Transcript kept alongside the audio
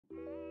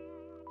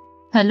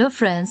Hello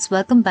friends,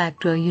 welcome back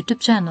to our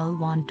YouTube channel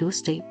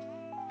 1-2-Step.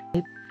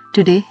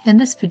 Today in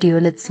this video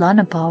let's learn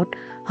about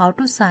how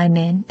to sign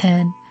in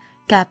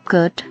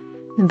CapCut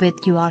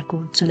with QR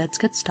code. So let's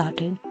get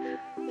started.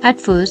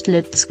 At first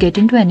let's get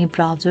into any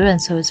browser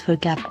and search for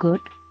CapCut.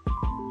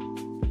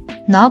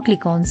 Now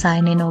click on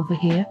sign in over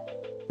here.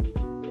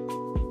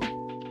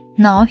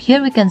 Now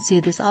here we can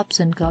see this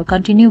option called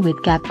continue with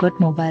CapCut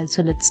mobile.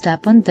 So let's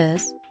tap on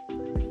this.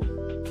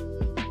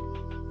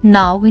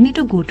 Now we need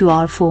to go to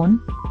our phone.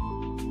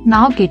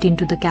 Now get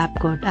into the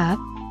CapCut app.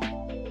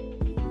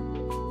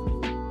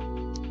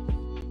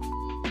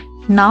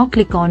 Now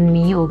click on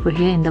me over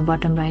here in the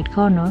bottom right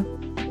corner.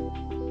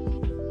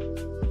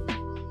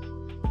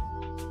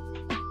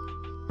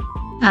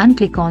 And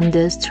click on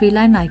this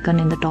 3-line icon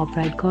in the top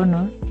right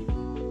corner.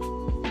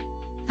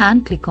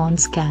 And click on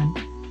scan.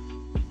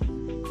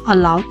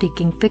 Allow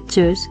taking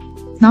pictures.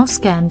 Now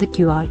scan the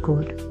QR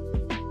code.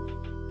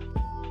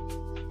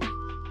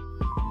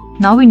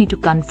 Now we need to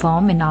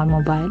confirm in our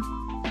mobile.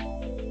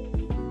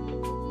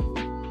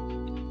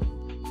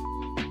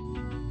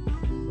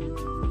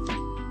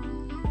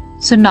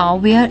 So now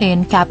we are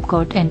in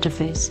CapCut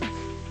interface.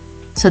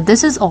 So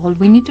this is all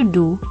we need to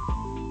do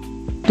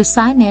to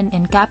sign in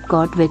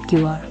CapCut with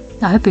QR.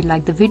 I hope you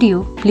liked the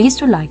video. Please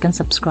do like and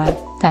subscribe.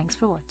 Thanks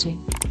for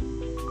watching.